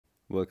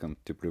Welcome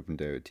to Blueprint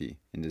IoT.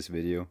 In this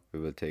video we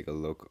will take a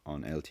look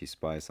on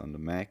LTspice on the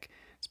Mac,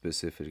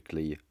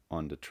 specifically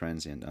on the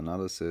transient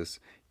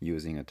analysis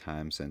using a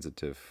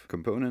time-sensitive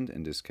component.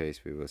 In this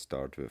case we will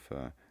start with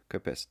a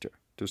capacitor.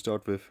 To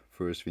start with,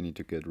 first we need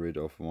to get rid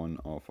of one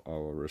of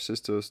our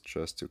resistors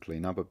just to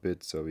clean up a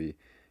bit. So we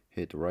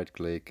hit right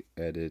click,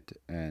 edit,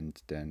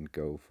 and then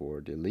go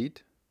for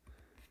delete.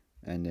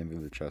 And then we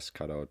will just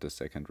cut out the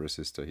second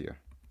resistor here.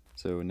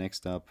 So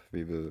next up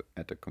we will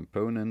add a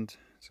component.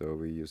 So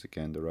we use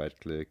again the right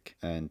click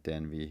and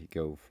then we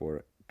go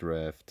for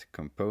draft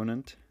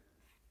component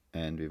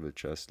and we will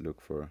just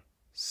look for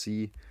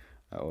C.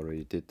 I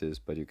already did this,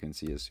 but you can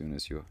see as soon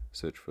as you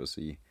search for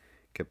C,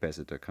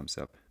 capacitor comes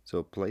up.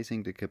 So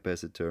placing the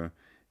capacitor,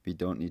 we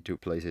don't need to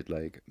place it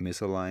like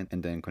misaligned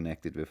and then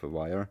connect it with a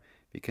wire.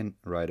 We can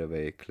right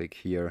away click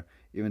here,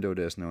 even though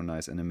there's no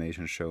nice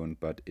animation shown,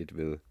 but it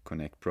will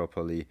connect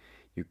properly.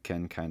 You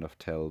can kind of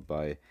tell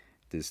by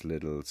this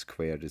little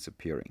square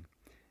disappearing.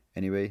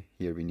 Anyway,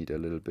 here we need a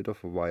little bit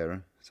of a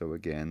wire. So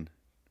again,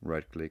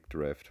 right click,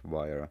 draft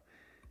wire,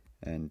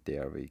 and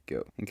there we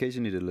go. In case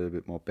you need a little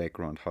bit more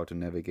background how to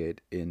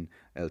navigate in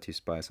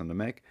LTspice on the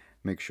Mac,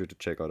 make sure to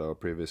check out our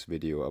previous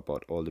video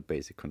about all the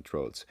basic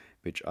controls,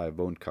 which I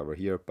won't cover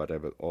here, but I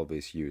will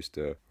always use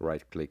the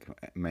right click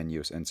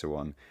menus and so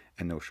on,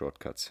 and no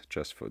shortcuts,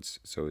 just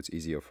so it's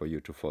easier for you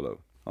to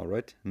follow.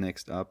 Alright,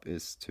 next up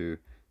is to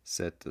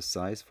set the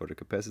size for the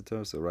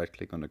capacitor. So right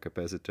click on the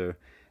capacitor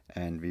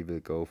and we will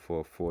go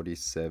for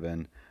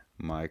 47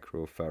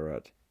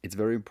 microfarad. It's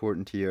very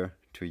important here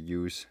to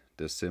use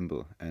the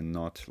symbol and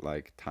not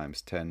like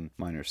times 10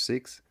 minus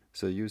 6.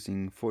 So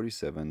using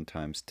 47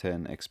 times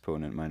 10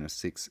 exponent minus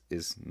 6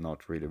 is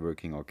not really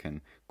working or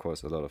can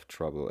cause a lot of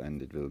trouble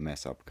and it will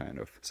mess up kind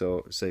of.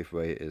 So safe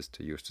way is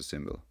to use the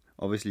symbol.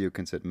 Obviously you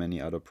can set many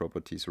other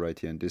properties right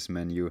here in this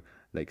menu,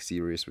 like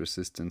series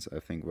resistance, I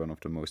think one of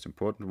the most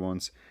important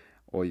ones.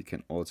 Or you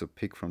can also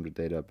pick from the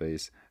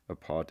database a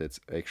part that's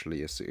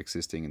actually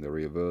existing in the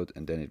real world,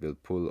 and then it will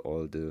pull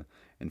all the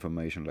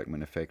information like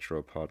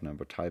manufacturer, part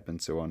number, type,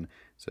 and so on.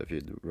 So if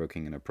you're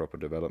working in a proper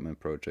development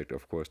project,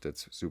 of course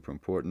that's super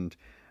important.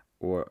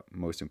 Or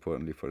most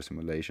importantly for the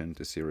simulation,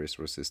 the series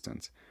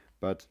resistance.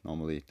 But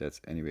normally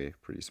that's anyway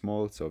pretty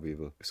small, so we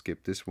will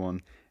skip this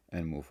one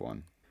and move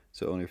on.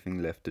 So only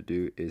thing left to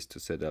do is to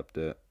set up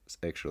the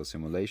actual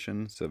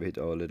simulation. So we hit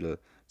our little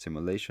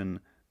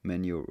simulation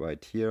menu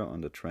right here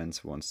on the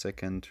trans 1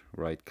 second,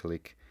 right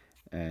click,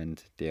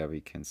 and there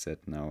we can set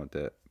now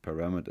the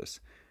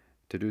parameters.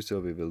 To do so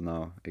we will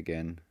now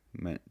again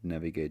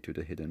navigate to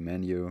the hidden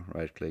menu,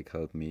 right click,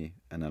 help me,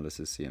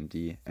 analysis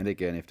CMD, and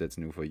again if that's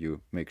new for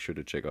you, make sure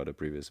to check out the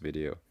previous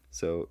video.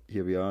 So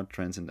here we are,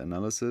 transient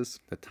analysis,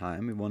 the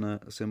time we want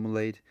to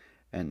simulate,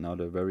 and now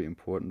the very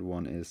important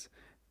one is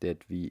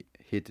that we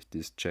hit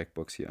this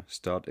checkbox here,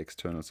 start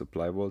external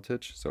supply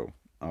voltage, so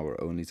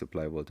our only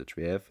supply voltage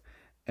we have,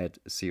 at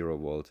 0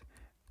 volt.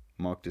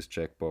 Mark this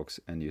checkbox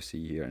and you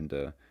see here in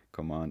the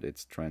command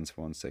it's trans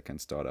 1 second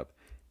startup.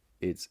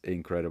 It's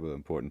incredibly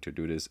important to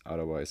do this,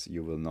 otherwise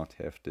you will not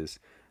have this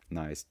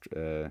nice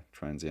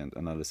transient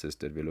analysis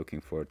that we're looking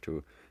for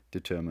to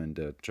determine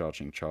the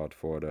charging chart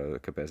for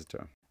the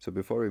capacitor. So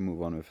before we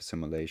move on with a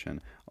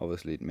simulation,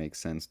 obviously it makes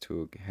sense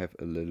to have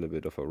a little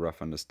bit of a rough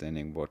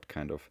understanding what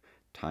kind of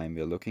time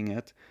we're looking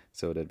at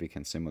so that we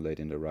can simulate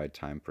in the right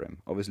time frame.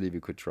 Obviously we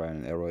could try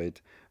and error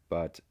it,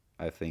 but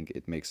I think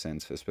it makes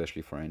sense,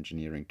 especially for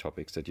engineering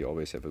topics, that you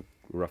always have a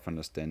rough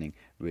understanding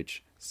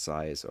which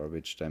size or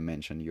which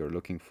dimension you're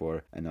looking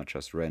for and not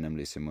just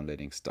randomly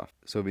simulating stuff.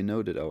 So we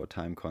know that our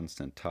time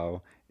constant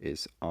tau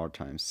is R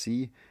times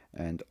C,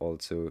 and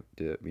also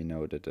we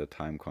know that the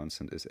time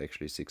constant is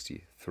actually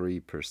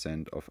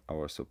 63% of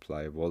our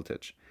supply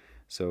voltage.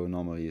 So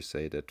normally you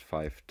say that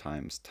 5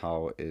 times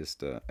tau is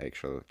the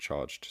actual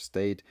charged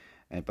state,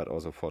 but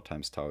also 4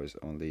 times tau is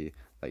only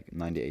like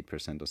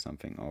 98% or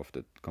something of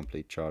the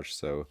complete charge,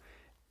 so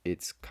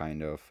it's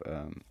kind of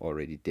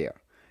already there.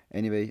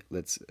 Anyway,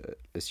 let's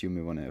assume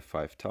we want to have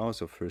 5 tau,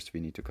 so first we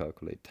need to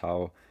calculate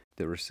tau.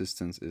 The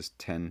resistance is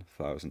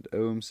 10,000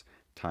 ohms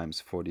times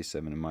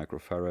 47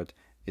 microfarad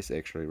is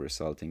actually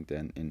resulting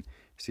then in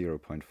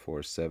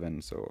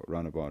 0.47, so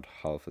around about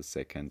half a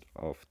second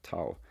of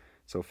tau.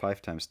 So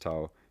 5 times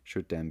tau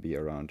should then be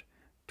around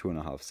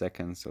 2.5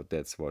 seconds, so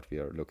that's what we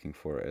are looking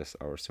for as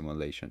our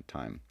simulation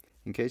time.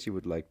 In case you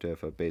would like to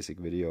have a basic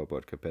video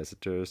about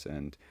capacitors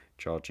and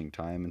charging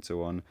time and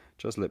so on,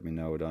 just let me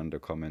know down in the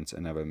comments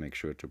and I will make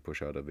sure to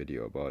push out a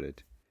video about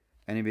it.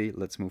 Anyway,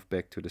 let's move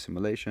back to the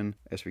simulation.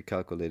 As we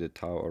calculated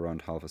tau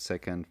around half a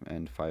second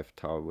and 5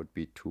 tau would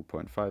be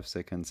 2.5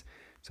 seconds.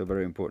 So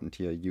very important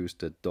here, use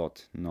the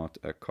dot, not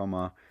a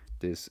comma.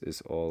 This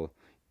is all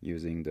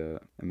using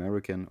the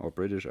American or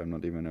British, I'm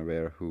not even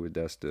aware who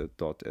does the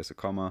dot as a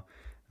comma.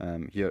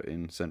 Here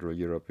in Central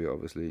Europe we're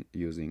obviously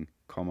using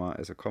comma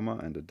as a comma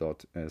and a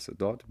dot as a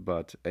dot,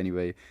 but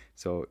anyway,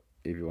 so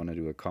if you want to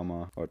do a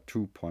comma or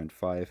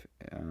 2.5,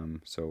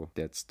 so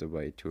that's the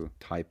way to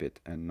type it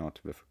and not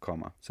with a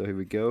comma. So here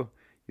we go,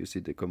 you see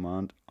the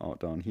command out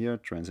down here,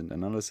 transient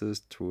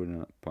analysis,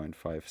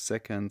 2.5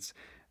 seconds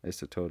is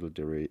the total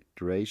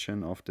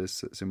duration of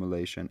this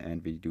simulation,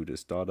 and we do the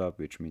startup,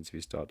 which means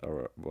we start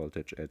our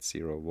voltage at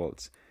 0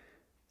 volts.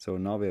 So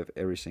now we have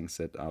everything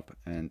set up,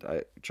 and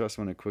I just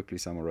want to quickly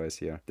summarize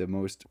here. The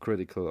most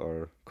critical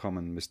or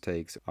common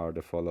mistakes are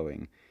the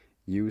following.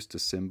 Use the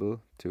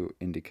symbol to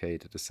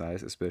indicate the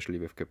size, especially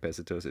with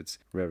capacitors. It's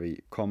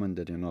very common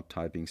that you're not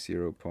typing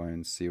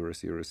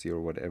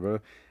 0.000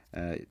 whatever,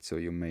 so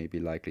you may be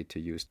likely to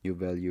use U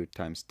value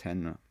times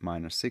 10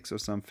 minus 6 or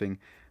something,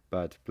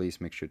 but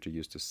please make sure to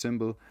use the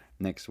symbol.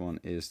 Next one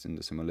is in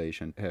the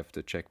simulation, have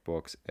the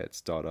checkbox at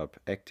startup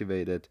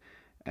activated.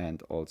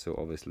 And also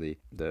obviously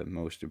the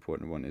most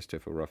important one is to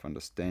have a rough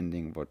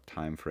understanding what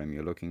time frame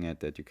you're looking at,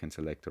 that you can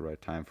select the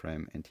right time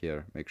frame, and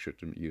here make sure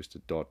to use the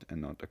dot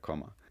and not a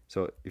comma.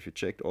 So if you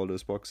checked all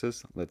those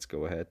boxes, let's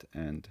go ahead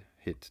and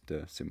hit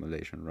the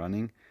simulation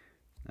running.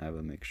 I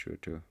will make sure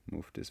to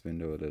move this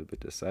window a little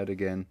bit aside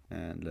again,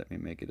 and let me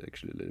make it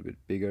actually a little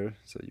bit bigger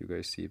so you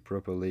guys see it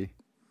properly.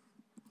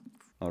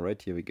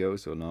 Alright, here we go.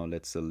 So now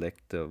let's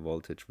select the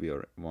voltage we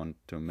want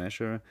to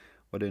measure.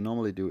 What I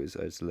normally do is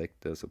I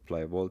select the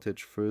supply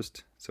voltage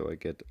first, so I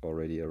get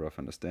already a rough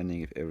understanding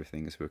if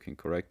everything is working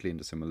correctly in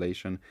the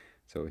simulation.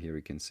 So here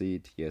we can see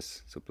it,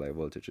 yes, supply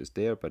voltage is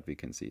there, but we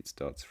can see it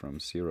starts from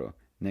 0.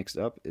 Next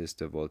up is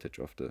the voltage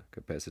of the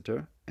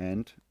capacitor,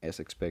 and as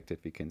expected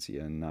we can see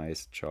a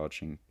nice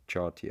charging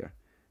chart here.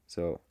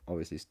 So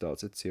obviously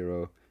starts at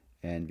 0,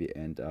 and we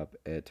end up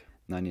at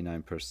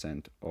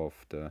 99% of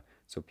the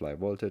supply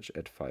voltage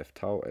at 5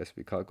 tau as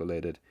we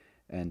calculated,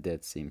 and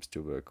that seems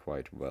to work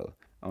quite well.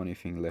 Only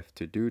thing left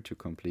to do to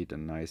complete a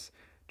nice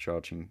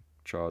charging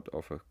chart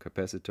of a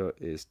capacitor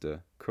is the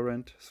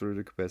current through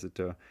the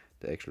capacitor,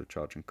 the actual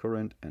charging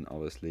current, and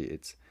obviously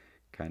it's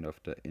kind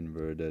of the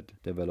inverted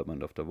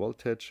development of the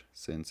voltage,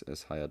 since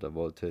as higher the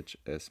voltage,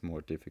 as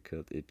more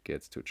difficult it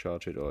gets to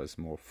charge it, or as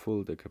more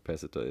full the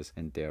capacitor is,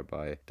 and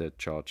thereby the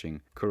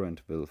charging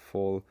current will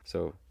fall.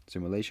 So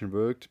simulation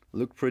worked,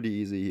 looked pretty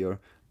easy here,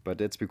 but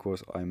that's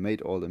because I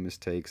made all the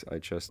mistakes I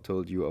just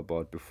told you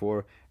about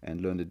before and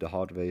learned it the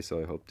hard way.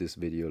 So I hope this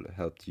video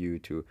helped you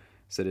to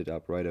set it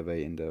up right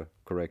away in the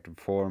correct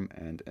form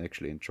and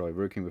actually enjoy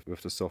working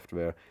with the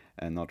software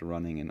and not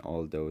running in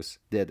all those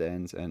dead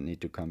ends and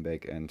need to come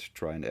back and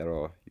try and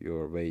error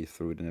your way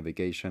through the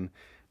navigation.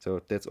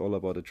 So that's all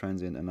about the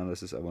transient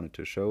analysis I wanted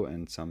to show,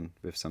 and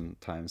with some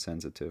time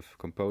sensitive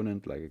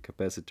component like a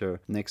capacitor.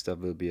 Next up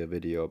will be a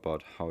video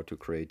about how to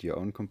create your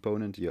own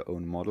component, your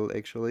own model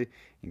actually,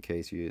 in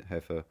case you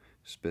have a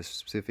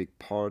specific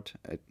part,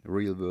 a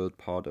real world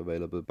part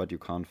available, but you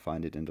can't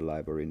find it in the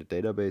library in the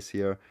database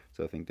here.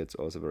 So I think that's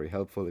also very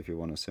helpful if you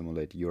want to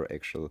simulate your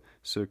actual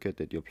circuit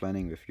that you're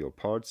planning with your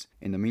parts.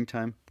 In the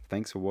meantime,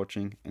 thanks for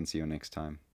watching and see you next time.